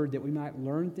word that we might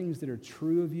learn things that are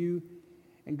true of you.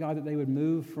 And, God, that they would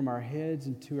move from our heads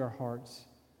into our hearts.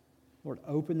 Lord,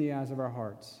 open the eyes of our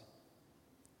hearts.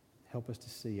 Help us to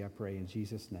see, I pray, in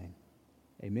Jesus' name.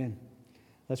 Amen.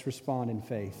 Let's respond in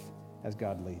faith as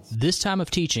God leads. This time of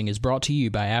teaching is brought to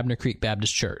you by Abner Creek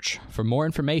Baptist Church. For more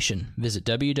information, visit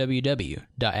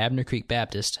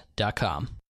www.abnercreekbaptist.com.